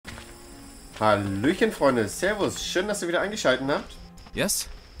Hallöchen, Freunde. Servus. Schön, dass ihr wieder eingeschaltet habt. Yes?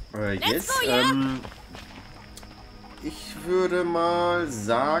 Yes. Ich würde mal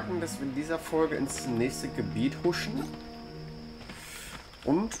sagen, dass wir in dieser Folge ins nächste Gebiet huschen.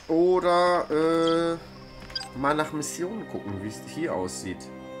 Und oder mal nach Missionen gucken, wie es hier aussieht.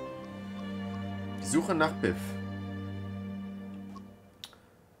 Die Suche nach Biff.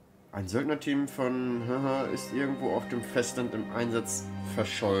 Ein Söldnerteam von ist irgendwo auf dem Festland im Einsatz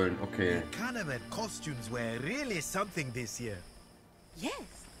verschollen. Okay.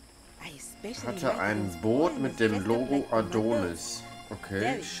 Hatte ein Boot mit dem Logo Adonis.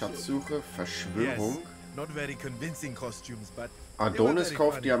 Okay, Schatzsuche, Verschwörung. Adonis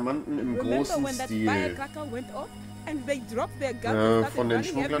kauft Diamanten im großen Stil. Von den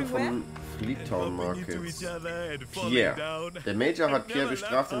Schmugglern von Vielzahl Markets. Pierre. Der Major hat Pierre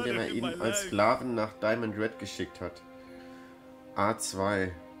bestraft, indem er ihn als Sklaven nach Diamond Red geschickt hat.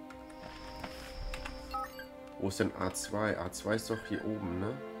 A2. Wo ist denn A2? A2 ist doch hier oben,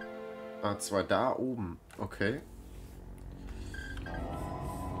 ne? A2 da oben. Okay.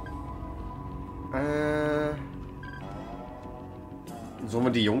 Sollen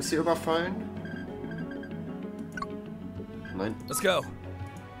wir die Jungs hier überfallen? Nein. Let's go.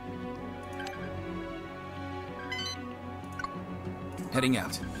 Heading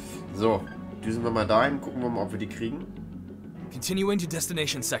out. So, düsen wir mal dahin, gucken wir mal, ob wir die kriegen. Continuing to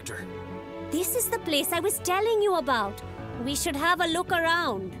destination sector. This is the place I was telling you about. We should have a look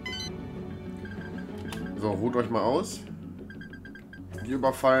around. So, ruht euch mal aus. Wir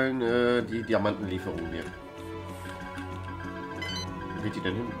überfallen die Diamantenlieferung hier. Wo geht die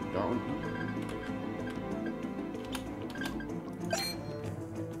denn hin? Da unten?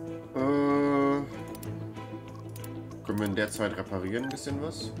 Können wir in der Zeit reparieren ein bisschen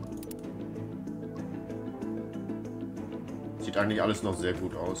was? Sieht eigentlich alles noch sehr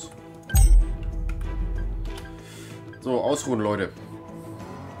gut aus. So, ausruhen, Leute.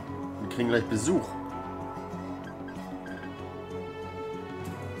 Wir kriegen gleich Besuch.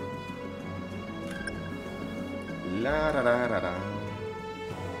 La da da da da.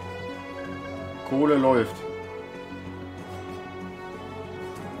 Kohle läuft.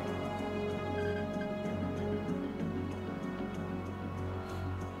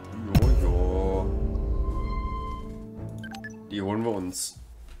 Jojo. Die holen wir uns.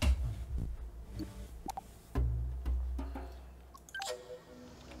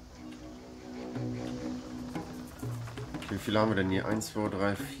 Wie viele haben wir denn hier? 1, 2,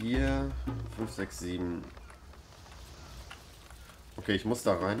 3, 4, 5, 6, 7. Okay, ich muss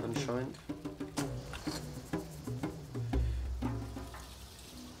da rein anscheinend.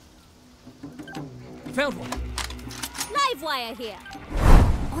 Found one. Live wire here.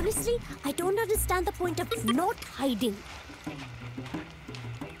 Honestly, I don't understand the point of not hiding.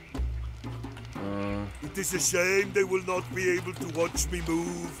 It is a shame they will not be able to watch me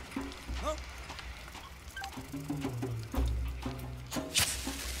move. Huh?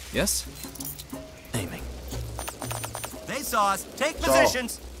 Yes? Aiming. They saw us. Take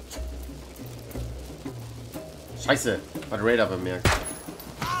positions. Scheiße, hat Raider bemerkt.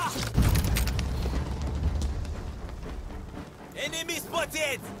 Enemy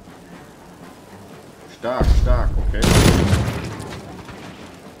spotted. Stark, stark, okay.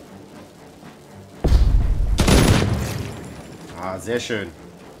 Ah, sehr schön.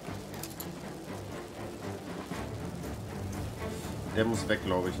 Der muss weg,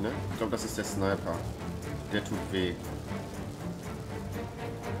 glaube ich, ne? Ich glaube, das ist der Sniper. Der tut weh.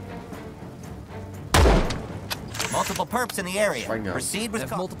 Multiple perps in the area. Schwein Proceed with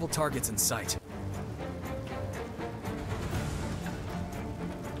Have multiple targets in sight.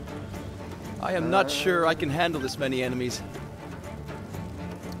 I am not sure I can handle this many enemies.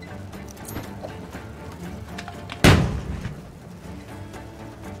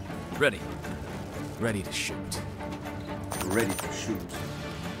 Ready. Ready to shoot. Ready to shoot.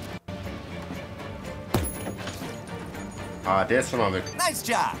 Ah, der ist schon mal weg. Nice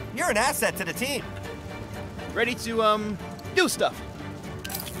job. You're an asset to the team. Ready to, do stuff.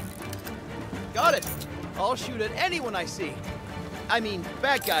 Got it. I'll shoot at anyone I see. I mean,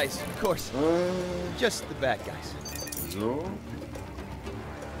 bad guys, of course. Just the bad guys. So.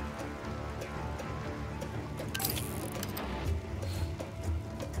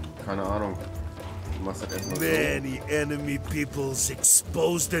 Keine Ahnung. Du machst das erstmal so. Many enemy peoples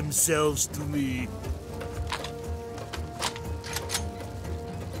expose themselves to me.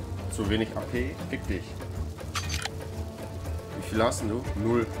 Zu wenig AP? Fick dich. Wie viel hast du?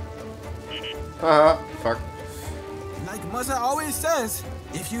 0. Haha, fuck. Like Mother always says,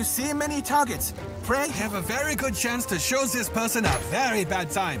 if you see many targets, pray. Have a very good chance to show this person a very bad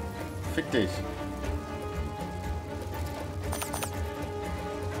time. Fick dich.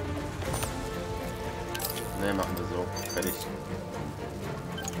 Ne, machen wir so. Fertig.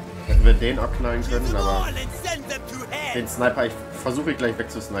 Hätten wir den abknallen können, aber den Sniper, ich versuche gleich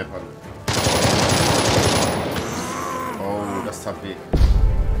wegzusnipern. Oh, das tat weh.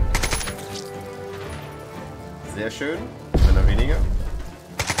 Sehr schön. Einer weniger.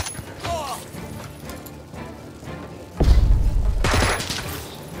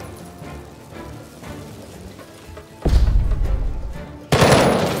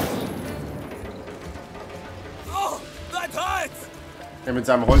 Ja, mit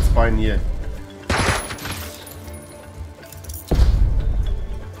seinem Holzbein hier.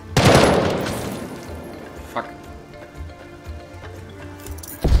 Fuck.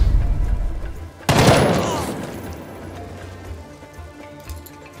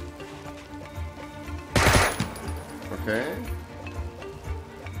 Okay.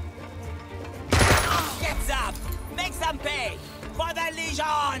 Gets up! Make some pay! For the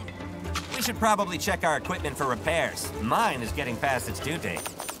Legion! We should probably check our equipment for repairs. Mine is getting past its due date.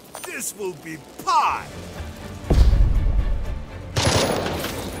 This will be pie!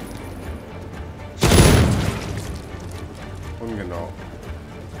 Ungenau.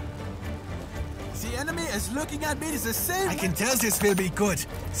 The enemy is looking at me the same. I can tell this will be good.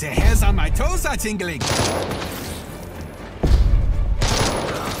 The hairs on my toes are tingling.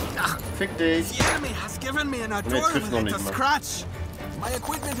 Fick dich. The enemy has given me an trifft noch adorable nicht little mal. scratch. My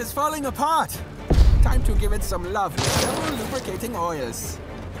equipment is falling apart. Time to give it some love with several lubricating oils.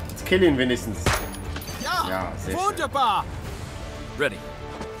 Jetzt kill ihn wenigstens. Ja, sehr schön. Wunderbar. Ready.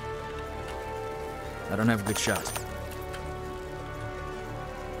 I don't have a good shot.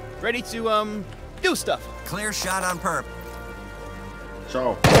 Ready to, do stuff. Clear shot on perp.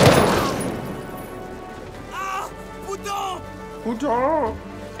 Ciao. Ah! Boudon! Guten.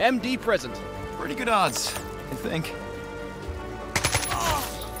 MD present. Pretty good odds, I think.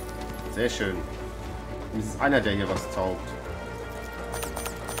 Sehr schön. Es ist einer, der hier was taugt.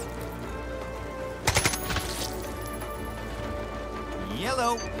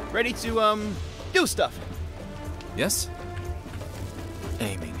 Yellow. Ready to, do stuff. Yes?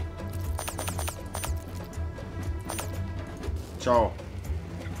 Aiming. Ciao.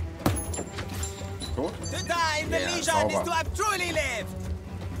 Tot? The time the Yeah, Legion sauber. is to have truly lived!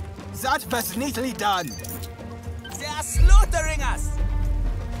 That was neatly done. They are slaughtering us!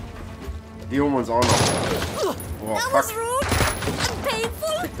 Die holen wir uns auch noch. Boah, That was fuck. rude and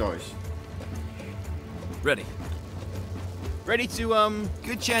painful. Fickt euch. Ready. Ready to,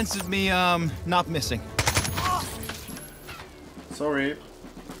 good chance of me, not missing. Sorry.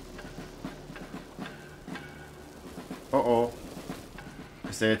 Oh oh.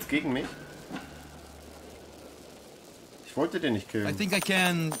 Ist er jetzt gegen mich? Ich wollte den nicht I killen. think I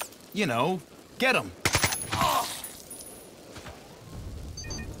can, you know, get him.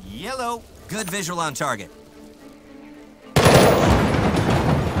 Yellow. Good visual on target. That's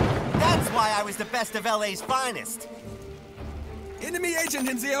why I was the best of LA's finest. Enemy agent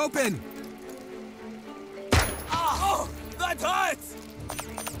in the open. Oh, that hurts!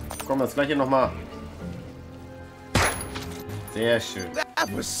 Komm, das gleiche nochmal. Sehr schön. That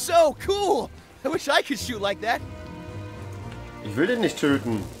was so cool. I wish I could shoot like that. Ich will den nicht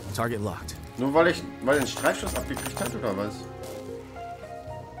töten. Target locked. Nur weil er den Streifschuss abgekriegt hat, oder was?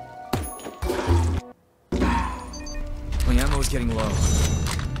 My ammo is getting low.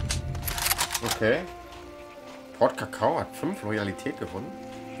 Okay. Port Kakao hat 5 Loyalität gewonnen.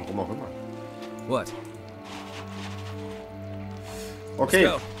 Warum auch immer. What? Okay,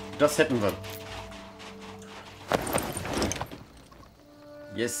 Let's go. das hätten wir.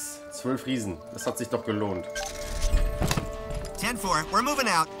 Yes, 12 Riesen. Das hat sich doch gelohnt. 10-4, we're moving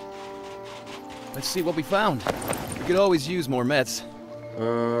out. Let's see what we found. We could always use more meds.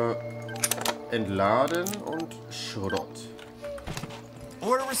 Entladen und Schrott.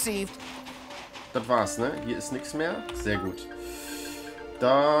 Order received. Das war's, ne? Hier ist nichts mehr. Sehr gut.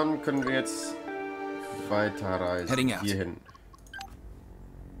 Dann können wir jetzt weiterreisen. Heading out. Hierhin.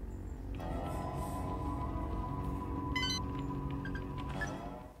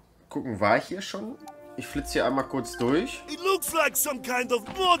 Gucken, war ich hier schon? Ich flitze hier einmal kurz durch. It looks like some kind of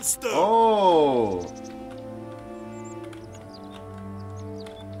monster! Oh!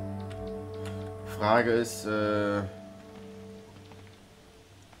 Frage ist, will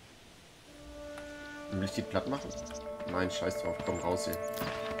ich die platt machen? Nein, scheiß drauf, komm raus hier.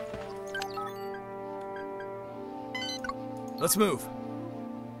 Let's move.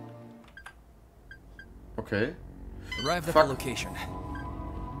 Okay. Arrived at Fuck. the location.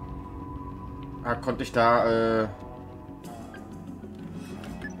 Ah, konnte ich da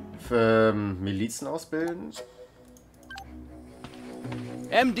Milizen ausbilden.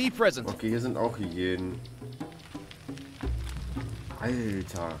 MD present. Okay, hier sind auch Hyänen.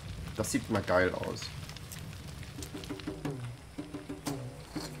 Alter, das sieht mal geil aus.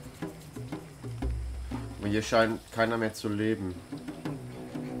 Aber hier scheint keiner mehr zu leben.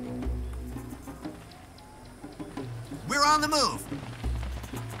 We're on the move.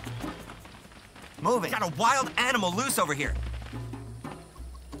 Moving. Got a wild animal loose over here.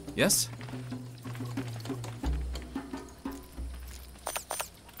 Yes?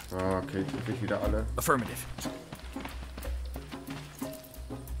 Ah, okay, treffe ich wieder alle. Affirmative.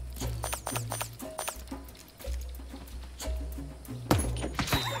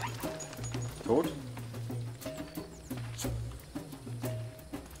 Tot?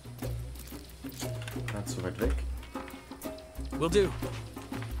 Ah, zu weit weg. Will do.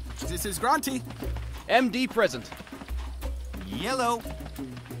 This is Grand Chien. MD present. Yellow.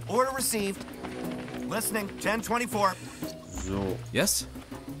 Order received. Listening. 1024. So, Yes?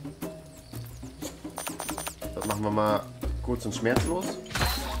 das machen wir mal kurz und schmerzlos.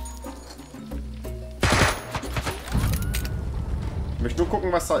 Ich möchte nur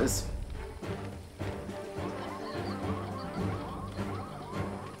gucken, was da ist.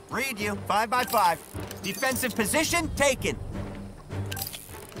 Read you. 5 by 5. Defensive position taken.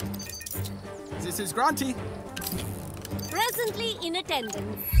 This is Grand Chien. Presently in attendance.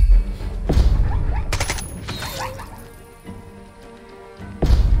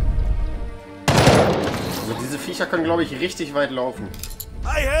 Also diese Viecher können, glaube ich, richtig weit laufen.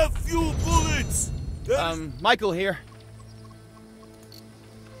 I have few bullets. Michael here.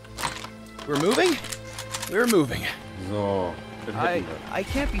 We're moving? We're moving. So, den hätten wir. I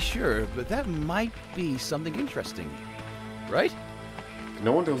can't be sure, but that might be something interesting. Right?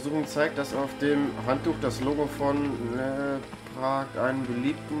 Eine Untersuchung zeigt, dass auf dem Handtuch das Logo von Prag, einem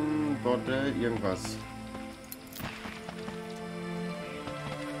beliebten Bordell, irgendwas.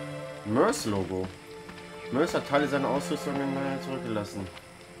 Mörs Logo. Mörs hat Teile seiner Ausrüstung zurückgelassen.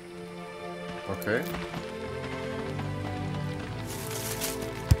 Okay.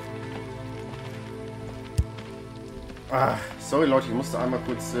 Ah, sorry Leute, ich musste einmal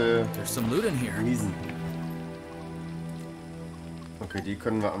kurz There's some loot in here. niesen. Okay, die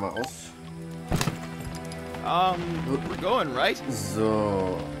können wir einmal aus. We're going, right?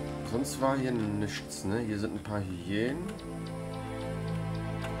 So, sonst war hier nichts, ne? Hier sind ein paar Hyänen.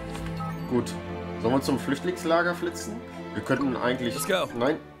 Gut, sollen wir zum Flüchtlingslager flitzen? Wir könnten eigentlich... Let's go.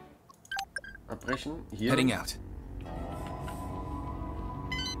 Nein. Abbrechen. Hier. Heading out.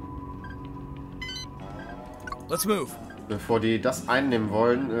 Let's move. Bevor die das einnehmen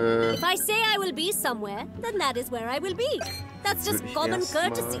wollen, If I say I will be somewhere, then that is where I will be. That's just würde ich common erst mal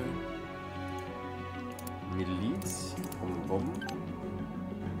courtesy. Miliz und Bomben.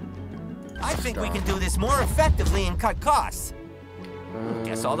 I think we can do this more effectively and cut costs.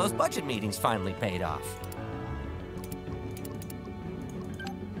 Guess all those budget meetings finally paid off.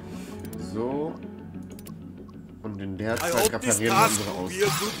 So. Und in der I Zeit hope this reparieren wir task unsere will Aus. be a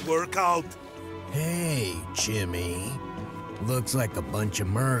good workout. Hey, Jimmy. Looks like a bunch of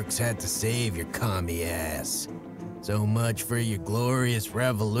mercs had to save your commie ass. So much for your glorious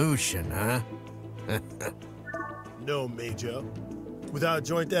revolution, huh? No, Major. Without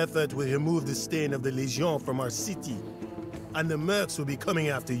joint effort, we remove the stain of the Legion from our city. And the mercs will be coming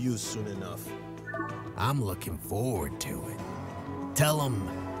after you soon enough. I'm looking forward to it. Tell them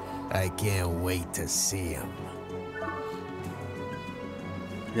I can't wait to see them.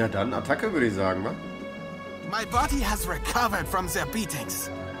 Ja, dann Attacke, würde ich sagen, wa? My body has recovered from their beatings.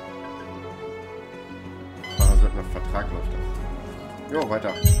 Söldner Vertrag läuft das. Jo,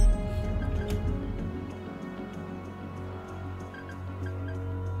 weiter.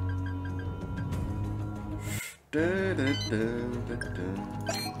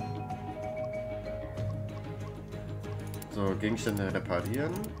 So, Gegenstände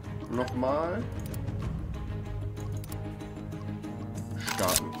reparieren. Nochmal.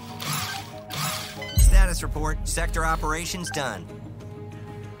 Starten. Status report. Sector operations done.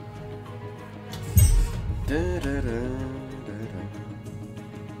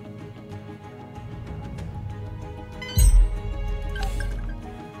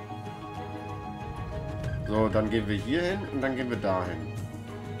 So, dann gehen wir hier hin und dann gehen wir dahin.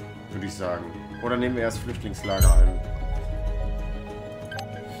 Würde ich sagen. Oder nehmen wir erst Flüchtlingslager ein.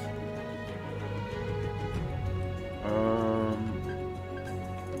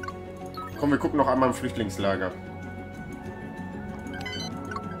 Komm, wir gucken noch einmal im Flüchtlingslager.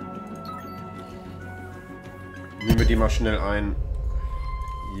 Nehmen wir die mal schnell ein.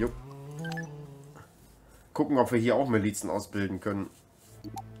 Jupp. Gucken, ob wir hier auch Milizen ausbilden können.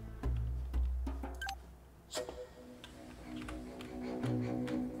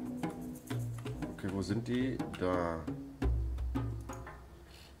 wo sind die? Da.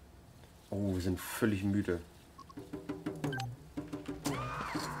 Oh, wir sind völlig müde.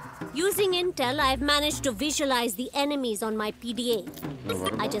 Using Intel, I've managed to visualize the enemies on my PDA.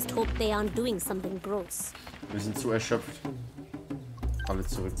 Ja, I just hope they aren't doing something gross. Wir sind zu erschöpft. Alle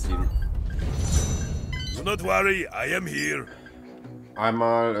zurückziehen. Do not worry, I am here.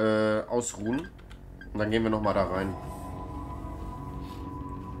 Einmal ausruhen. Und dann gehen wir nochmal da rein.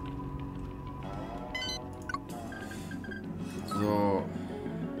 So.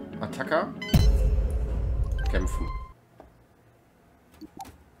 Attacker. Kämpfen.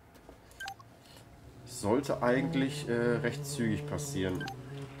 Sollte eigentlich recht zügig passieren.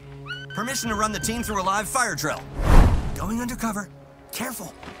 Permission to run the team through a live fire drill. Going undercover.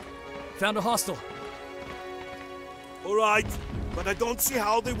 Careful. Found a hostile. All right, but I don't see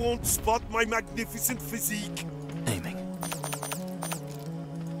how they won't spot my magnificent physique. Aiming.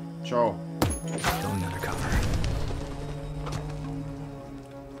 Ciao. Going undercover.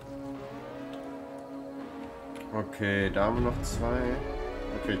 Okay, da haben wir noch 2.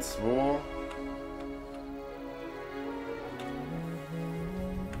 Okay, 2.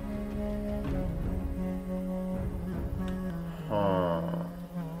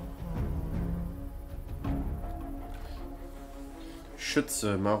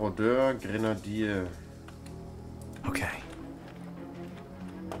 Schütze, Marodeur, Grenadier. Okay.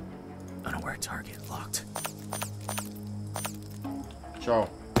 Unaware target locked. Ciao.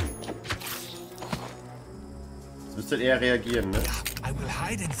 Jetzt müsstet eher reagieren, ne? I will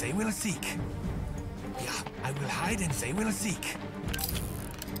hide and they will seek. Yeah, I will hide and they will seek.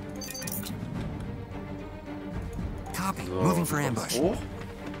 Copy. So, Moving for ambush. Hoch.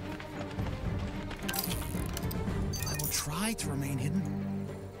 I will try to remain hidden.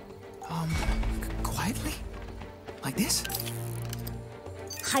 Quietly? Like this?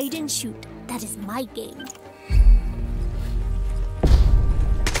 Hide and shoot. That is my game.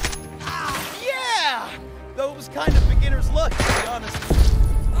 Yeah! Though it was kind of beginner's luck, to be honest.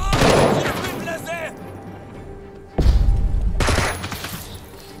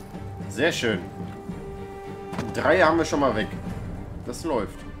 Sehr schön. 3 haben wir schon mal weg. Das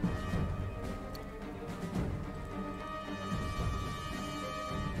läuft.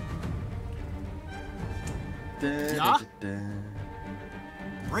 Ja?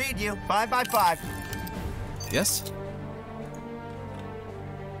 Read you. 5 by 5. Yes?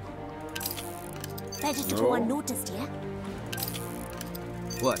 Better to No. go unnoticed, yeah?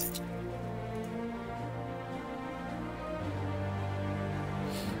 What?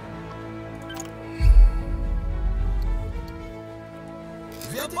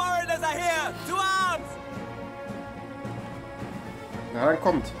 The foreigners are here! To arms! Na, dann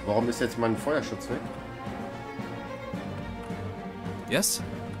kommt. Warum ist jetzt mein Feuerschutz weg? Yes?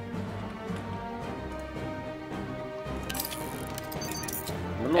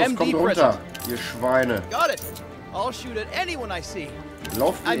 Na los, MD kommt runter, ihr Schweine. Got it. I'll shoot at anyone I see.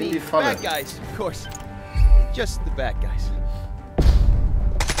 Lauft I in die mean, Falle. bad guys, of course. Just the bad guys.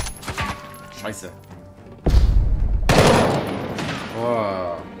 Scheiße.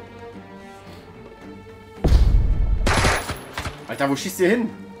 Oh. Alter, wo schießt ihr hin?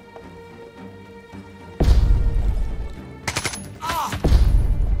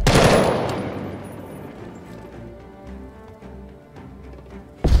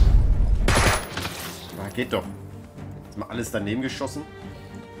 Na, geht doch. Ist mal alles daneben geschossen.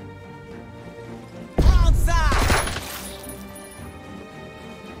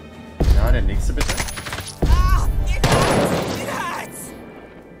 Ja, der nächste bitte.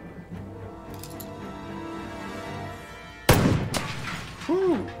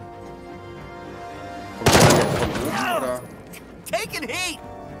 Puh. Kommt der jetzt von oben, oder? Taking heat!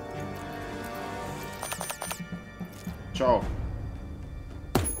 Ciao.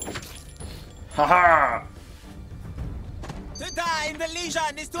 Haha! To die in the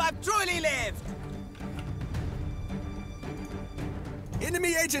Legion is to have truly lived!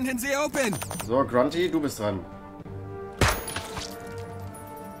 Enemy agent in the open! So, Grunty, du bist dran.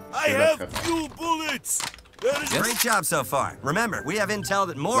 I have few bullets. There is Great job so far. Remember, we have intel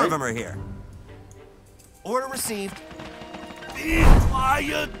that more of them are here. Order received. Be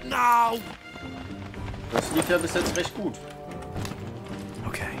quiet now. Das lief ja bis jetzt recht gut.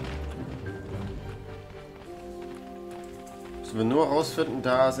 Okay. Müssen wir nur rausfinden,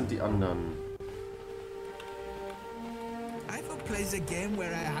 da sind die anderen. I will play the game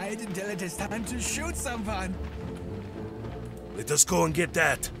where I hide until it is time to shoot someone. Let us go and get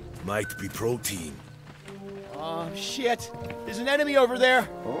that. Might be protein. Oh, shit. There's an enemy over there.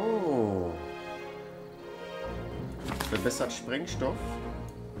 Oh. Verbessert Sprengstoff.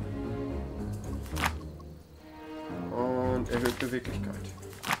 Und erhöht Beweglichkeit.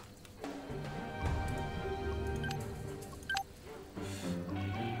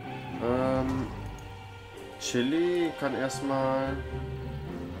 Chili kann erstmal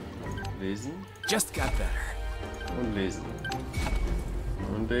lesen. Just got better. Und lesen.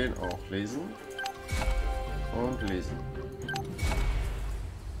 Und den auch lesen. Und lesen.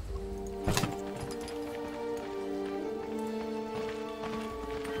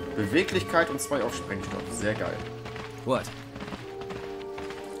 Beweglichkeit und 2 auf Sprengstoff. Sehr geil. What?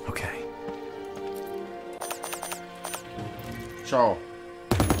 Okay. Ciao.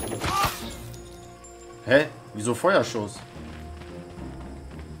 Hä? Wieso Feuerschuss?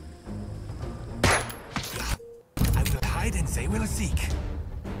 I will hide and they will seek.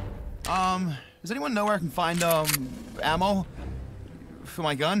 Does anyone know where I can find, ammo? For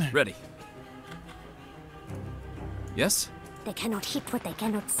my gun? Ready. Yes? They cannot hit what they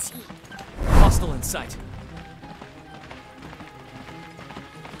cannot see. Hostile in sight.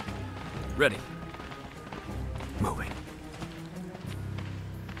 Ready. Moving.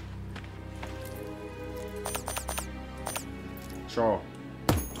 Ciao.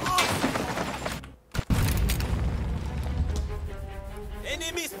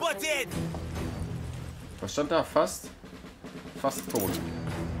 Enemy spotted! Was stand da? Fast tot.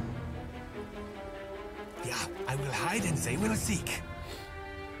 Yeah, I will hide and they will seek.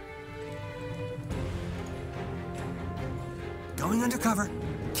 Going undercover.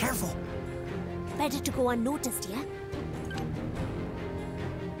 Careful. Better to go unnoticed, yeah?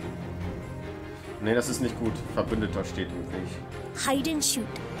 Nee, das ist nicht gut. Verbündeter steht im Weg. Hide and shoot.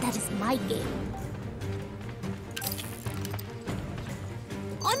 That is my game.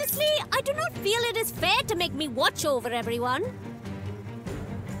 Honestly, I do not feel it is fair to make me watch over everyone.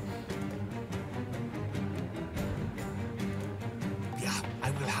 Yeah,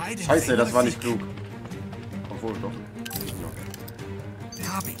 I will hide and Scheiße, they das will war nicht seek. klug. Obwohl, doch.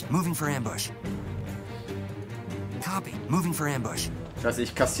 Copy. Moving for ambush. Copy. Moving for ambush. Scheiße,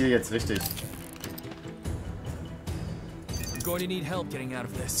 ich kassiere jetzt richtig. I'm going to need help getting out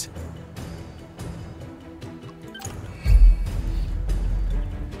of this.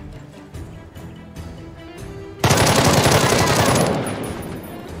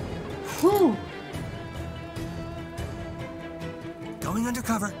 Puh. Going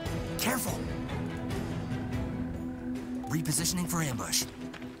undercover. Careful. Repositioning for ambush.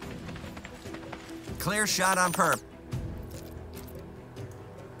 Clear shot on perp.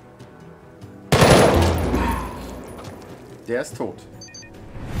 Der ist tot.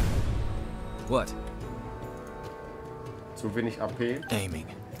 What? Zu wenig AP. Aiming.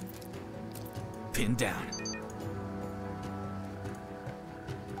 Pinned down.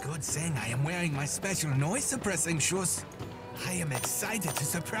 Good thing I am wearing my special noise-suppressing shoes. I am excited to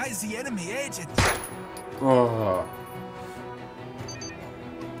surprise the enemy agent. Oh.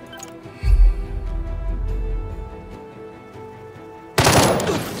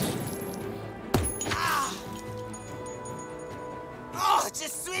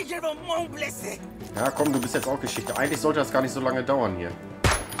 Ja, komm, du bist jetzt auch Geschichte. Eigentlich sollte das gar nicht so lange dauern hier.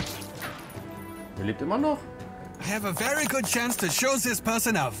 Er lebt immer noch? I have a very good chance to show this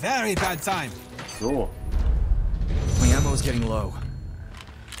person a very bad time. So. My ammo is getting low.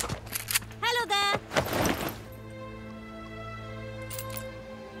 Hello there.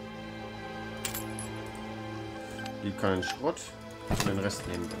 Die kann den Schrott und den Rest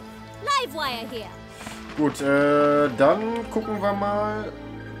nehmen wir. Livewire here. Gut, dann gucken wir mal.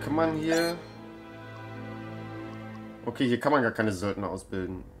 Kann man hier... Okay, hier kann man gar keine Söldner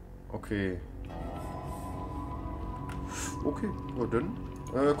ausbilden. Okay. Okay, nur dann.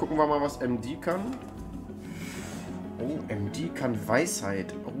 Gucken wir mal, was MD kann. Oh, MD kann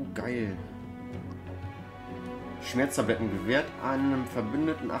Weisheit. Oh, geil. Schmerztabletten gewährt einem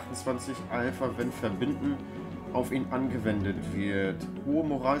Verbündeten 28 Alpha, wenn Verbinden auf ihn angewendet wird. Hohe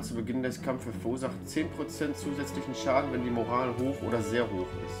Moral zu Beginn des Kampfes verursacht 10% zusätzlichen Schaden, wenn die Moral hoch oder sehr hoch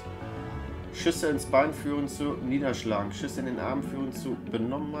ist. Schüsse ins Bein führen zu Niederschlagen. Schüsse in den Arm führen zu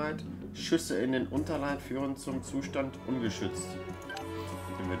Benommenheit. Schüsse in den Unterleib führen zum Zustand ungeschützt.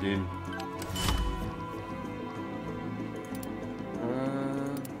 Nehmen wir den.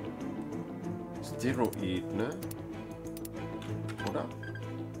 Steroid, ne? Oder?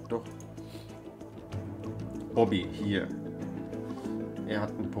 Doch. Bobby, hier. Er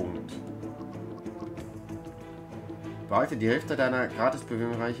hat einen Punkt. Behalte die Hälfte deiner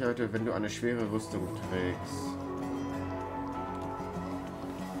Gratis-Bewegung-Reichweite, wenn du eine schwere Rüstung trägst.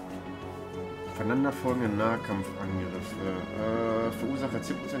 Aufeinanderfolgende Nahkampfangriffe. Verursache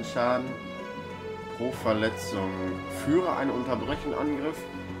 10% Schaden pro Verletzung. Führe einen unterbrechenden Angriff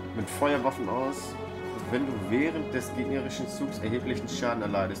mit Feuerwaffen aus, wenn du während des gegnerischen Zugs erheblichen Schaden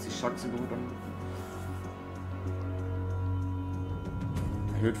erleidest. Die Chance beruht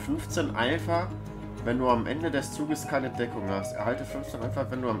erhöht 15 Eifer, wenn du am Ende des Zuges keine Deckung hast. Erhalte 15 Eifer,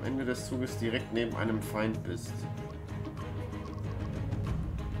 wenn du am Ende des Zuges direkt neben einem Feind bist.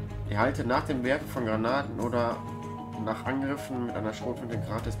 Erhalte nach dem Werfen von Granaten oder nach Angriffen mit einer Schrotflinte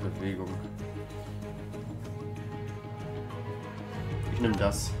Gratis-Bewegung. Ich nehme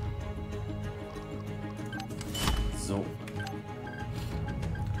das. So.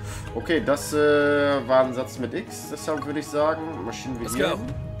 Okay, das war ein Satz mit X. Deshalb würde ich sagen, Maschinen wie hier.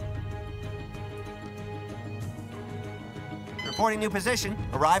 Reporting new position.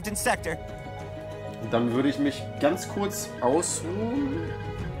 Arrived in sector. Und dann würde ich mich ganz kurz ausruhen.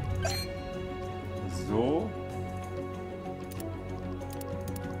 So.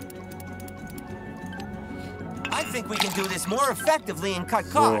 I think we can do this more effectively and cut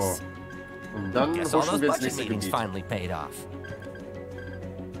costs. So. Und dann Guess all huschen those wir ins budget nächste meetings Gebiet. finally paid off.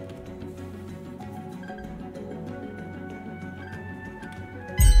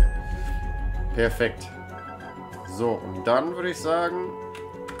 Perfekt. So, und dann würde ich sagen,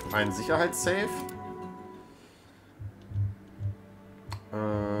 ein Sicherheitssafe.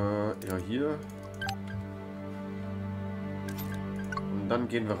 Ja, hier. Und dann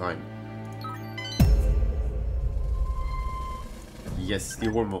gehen wir rein. Yes, die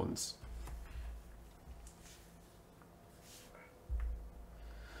holen wir uns.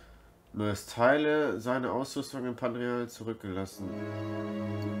 Neues Teile, seine Ausrüstung im Material zurückgelassen.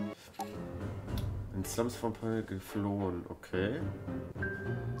 In Slums von Paramilitärische geflohen, okay.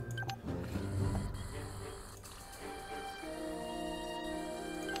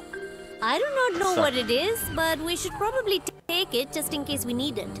 I do not know what it is, but we should probably take it just in case we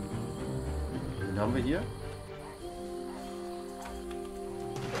need it. Den haben wir hier.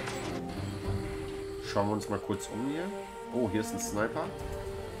 Schauen wir uns mal kurz um hier. Oh, hier ist ein Sniper.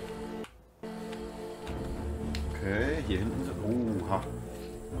 Okay, hier hinten sind... Oha.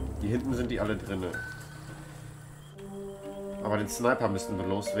 Hier hinten sind die alle drinne. Aber den Sniper müssen wir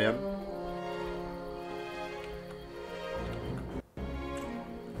loswerden.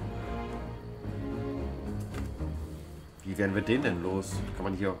 Wie werden wir den denn los? Kann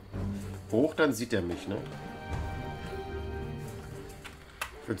man hier hoch, dann sieht er mich, ne?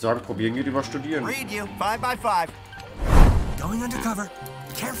 Ich würde sagen, probieren geht über studieren. Read you, 5 by 5. Going undercover.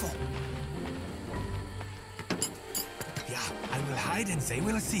 Careful. Yeah, I will hide and they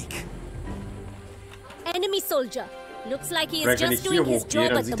will seek. Enemy soldier. Looks like he is Vielleicht, wenn just ich hier doing his hochgehe, job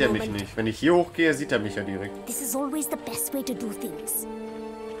dann at the sieht er mich moment. nicht. Wenn ich hier hochgehe, sieht er mich ja direkt. This is always the best way to do things.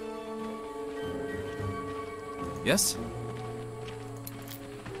 Yes?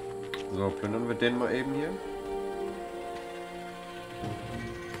 So, plündern wir den mal eben hier.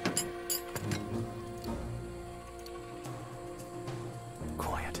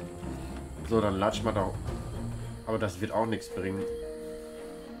 Quiet. So, dann latsch mal da. Aber das wird auch nichts bringen.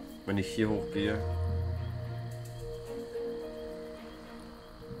 Wenn ich hier hochgehe.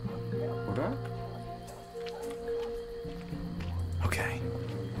 Oder? Okay.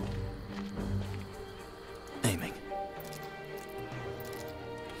 Aiming.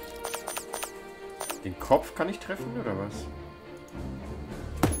 Den Kopf kann ich treffen, oder was?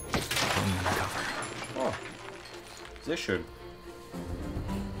 Going undercover. Oh. Sehr schön.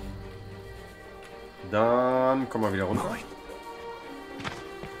 Dann kommen wir wieder runter.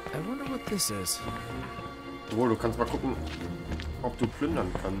 I wonder what this is. Obwohl, du kannst mal gucken, ob du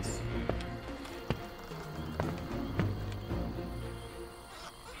plündern kannst.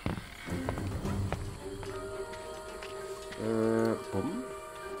 Bumm.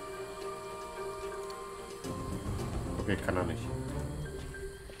 Okay, kann er nicht.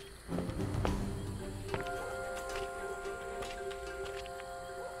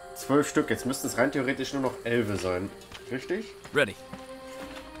 Zwölf Stück, jetzt müssten es rein theoretisch nur noch 11 sein. Richtig? Ready.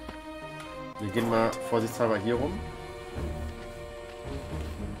 Wir gehen mal vorsichtshalber hier rum.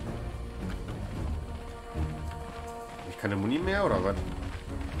 Hab ich keine Muni mehr, oder was?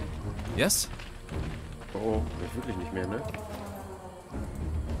 Yes? Oh, ich wirklich nicht mehr, ne?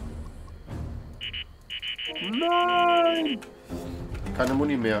 Nein! Keine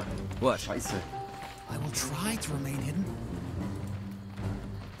Muni mehr. What? Scheiße. I will try to remain hidden.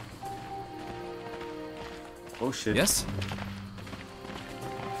 Oh shit. Yes?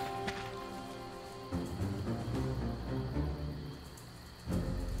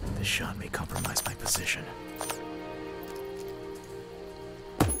 This shot may compromise my position.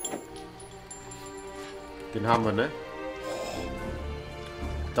 Den haben wir, ne?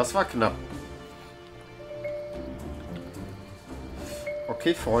 Das war knapp.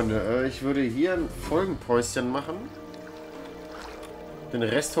 Okay, Freunde, ich würde hier ein Folgenpäuschen machen. Den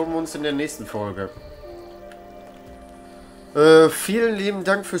Rest holen wir uns in der nächsten Folge. Vielen lieben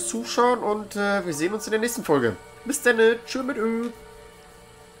Dank fürs Zuschauen und wir sehen uns in der nächsten Folge. Bis dann, tschüss mit Ö.